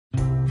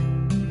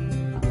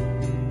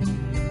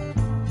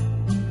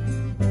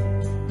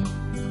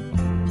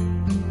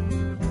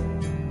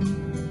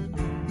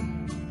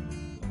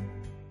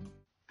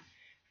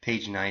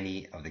page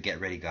 90 of the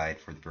Get Ready Guide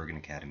for the Bergen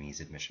Academy's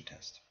admission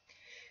test.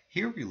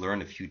 Here we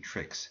learn a few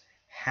tricks,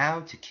 how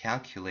to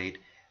calculate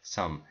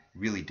some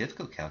really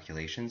difficult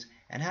calculations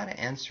and how to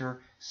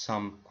answer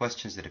some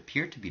questions that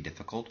appear to be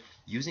difficult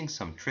using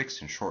some tricks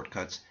and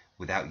shortcuts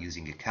without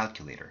using a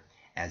calculator.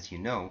 As you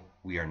know,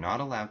 we are not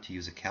allowed to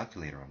use a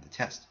calculator on the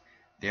test.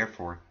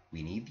 Therefore,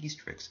 we need these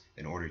tricks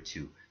in order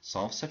to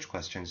solve such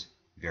questions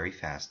very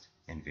fast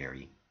and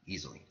very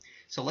easily.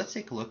 So let's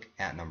take a look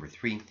at number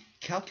 3,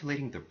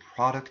 calculating the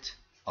product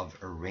of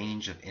a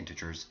range of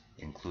integers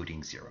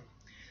including 0.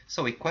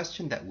 So a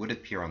question that would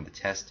appear on the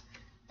test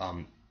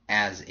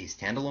as a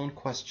standalone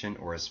question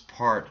or as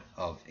part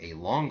of a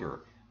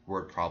longer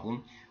word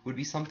problem would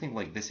be something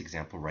like this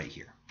example right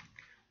here.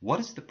 What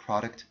is the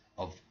product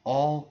of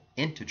all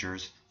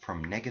integers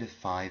from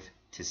 -5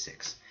 to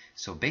 6?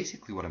 So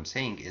basically what I'm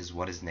saying is,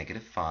 what is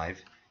 -5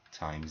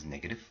 times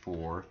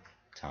 -4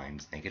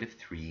 times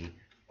 -3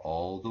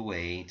 all the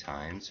way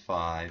times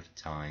 5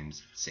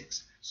 times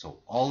 6.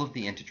 So all of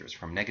the integers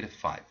from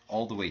 -5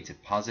 all the way to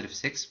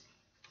 +6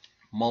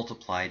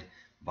 multiplied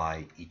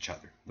by each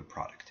other, the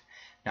product.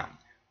 Now,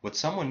 what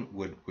someone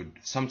would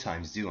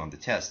sometimes do on the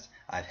test,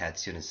 I've had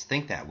students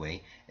think that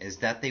way, is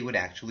that they would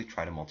actually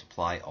try to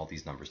multiply all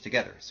these numbers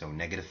together. So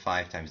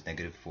 -5 times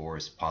 -4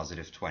 is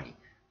 +20.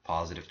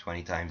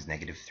 +20 times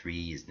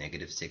 -3 is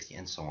 -60,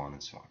 and so on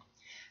and so on.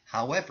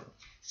 However,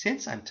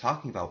 since I'm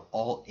talking about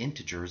all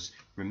integers,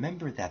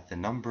 remember that the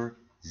number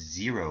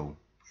 0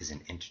 is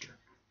an integer.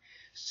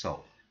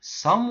 So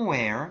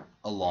somewhere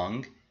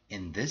along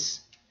in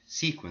this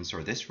sequence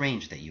or this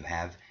range that you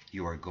have,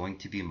 you are going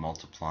to be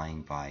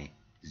multiplying by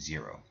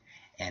 0.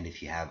 And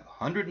if you have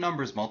 100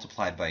 numbers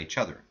multiplied by each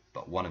other,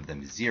 but one of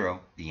them is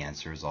 0, the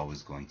answer is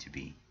always going to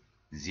be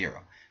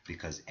 0,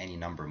 because any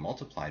number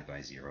multiplied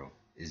by 0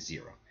 is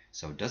 0.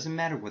 So it doesn't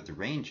matter what the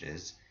range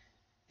is.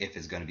 If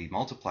it's going to be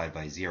multiplied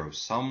by 0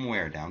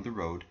 somewhere down the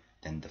road,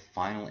 then the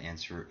final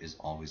answer is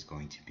always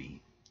going to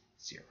be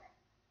 0.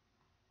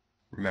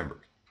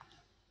 Remember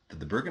that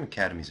the Bergen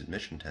Academy's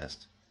admission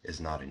test is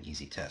not an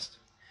easy test.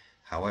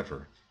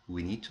 However,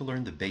 we need to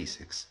learn the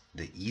basics,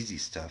 the easy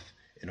stuff,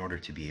 in order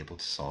to be able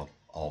to solve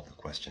all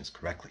the questions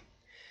correctly.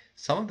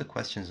 Some of the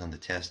questions on the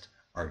test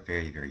are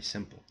very, very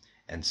simple,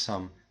 and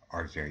some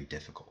are very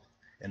difficult.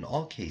 In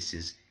all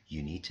cases,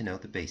 you need to know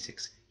the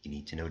basics. You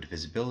need to know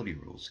divisibility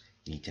rules.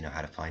 You need to know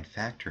how to find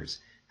factors,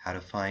 how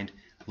to find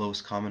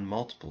lowest common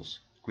multiples,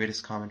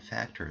 greatest common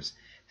factors,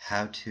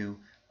 how to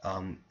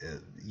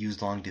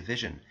use long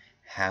division,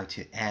 how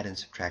to add and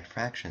subtract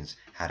fractions,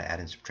 how to add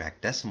and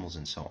subtract decimals,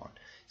 and so on.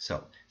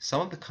 So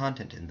some of the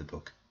content in the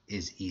book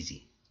is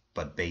easy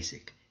but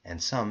basic,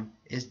 and some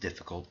is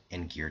difficult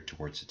and geared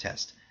towards the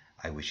test.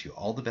 I wish you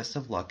all the best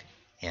of luck,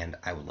 and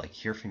I would like to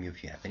hear from you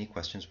if you have any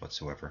questions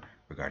whatsoever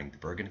regarding the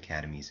Bergen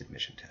Academy's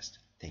admission test.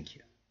 Thank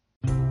you.